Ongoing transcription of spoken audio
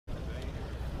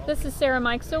This is Sarah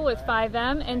Mikesell with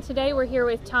 5M, and today we're here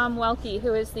with Tom Welke,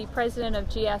 who is the president of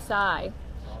GSI.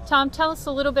 Tom, tell us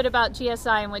a little bit about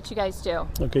GSI and what you guys do.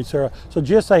 Okay, Sarah. So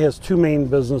GSI has two main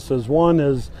businesses. One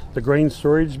is the grain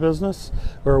storage business,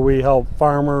 where we help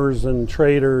farmers and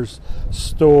traders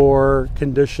store,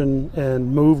 condition,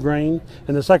 and move grain.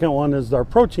 And the second one is our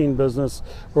protein business,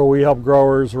 where we help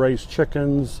growers raise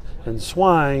chickens and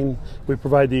swine. We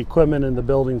provide the equipment and the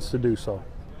buildings to do so.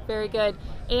 Very good.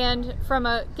 And from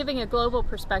giving a global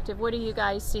perspective, what are you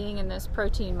guys seeing in this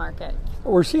protein market?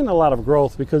 We're seeing a lot of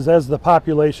growth because as the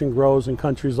population grows in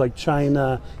countries like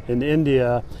China and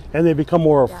India, and they become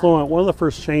more affluent, one of the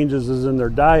first changes is in their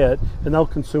diet, and they'll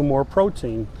consume more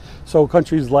protein. So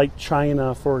countries like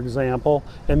China, for example,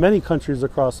 and many countries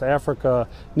across Africa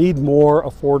need more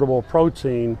affordable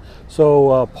protein.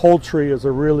 So poultry is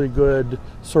a really good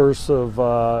source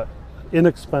of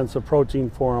inexpensive protein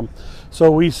for them. So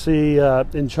we see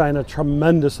in China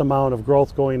tremendous amount of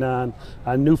growth going on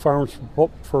new farms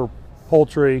for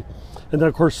poultry. And then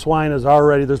of course swine is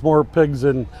already, there's more pigs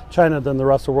in China than the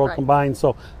rest of the world combined,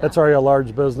 so that's already a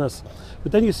large business.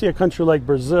 But then you see a country like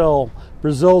Brazil.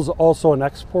 Brazil's also an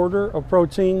exporter of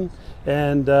protein,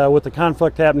 and with the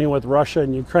conflict happening with Russia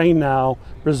and Ukraine now,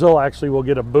 Brazil actually will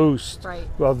get a boost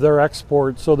of their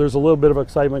export. So there's a little bit of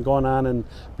excitement going on in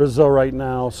Brazil right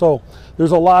now. So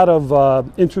there's a lot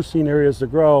of interesting areas to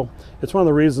grow. It's one of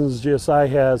the reasons GSI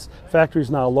has factories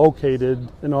now located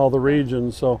in all the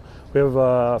regions. So we have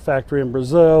a factory in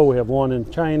Brazil, we have one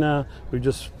in China, we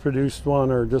just produced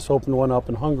one or just opened one up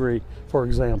in Hungary, for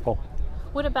example.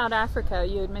 What about Africa?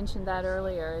 You had mentioned that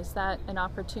earlier. Is that an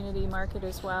opportunity market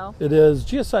as well? It is.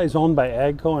 GSI is owned by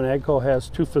AGCO, and AGCO has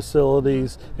two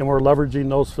facilities, and we're leveraging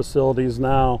those facilities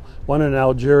now, one in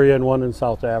Algeria and one in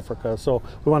South Africa. So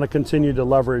we want to continue to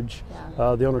leverage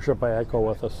the ownership by AGCO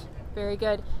with us. Very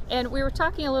good. And we were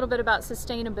talking a little bit about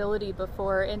sustainability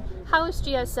before, and how is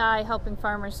GSI helping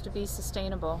farmers to be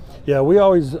sustainable? Yeah, we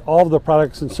always, all of the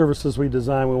products and services we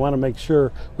design, we want to make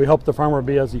sure we help the farmer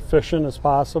be as efficient as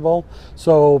possible.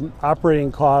 So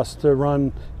operating costs to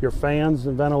run your fans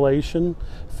and ventilation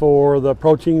for the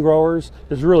protein growers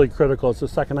is really critical. It's the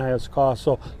second highest cost.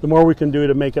 So the more we can do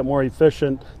to make it more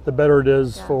efficient, the better it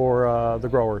is for the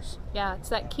growers. Yeah, it's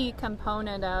that key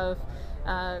component of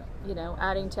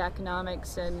adding to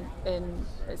economics and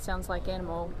it sounds like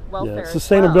animal welfare. Yeah,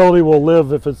 sustainability will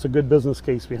live if it's a good business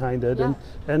case behind it,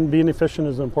 and being efficient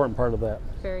is an important part of that.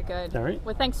 Very good. All right.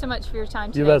 Well, thanks so much for your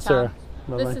time today, You bet, Tom. Sarah.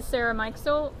 Bye-bye. This is Sarah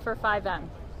Mikesell for 5M.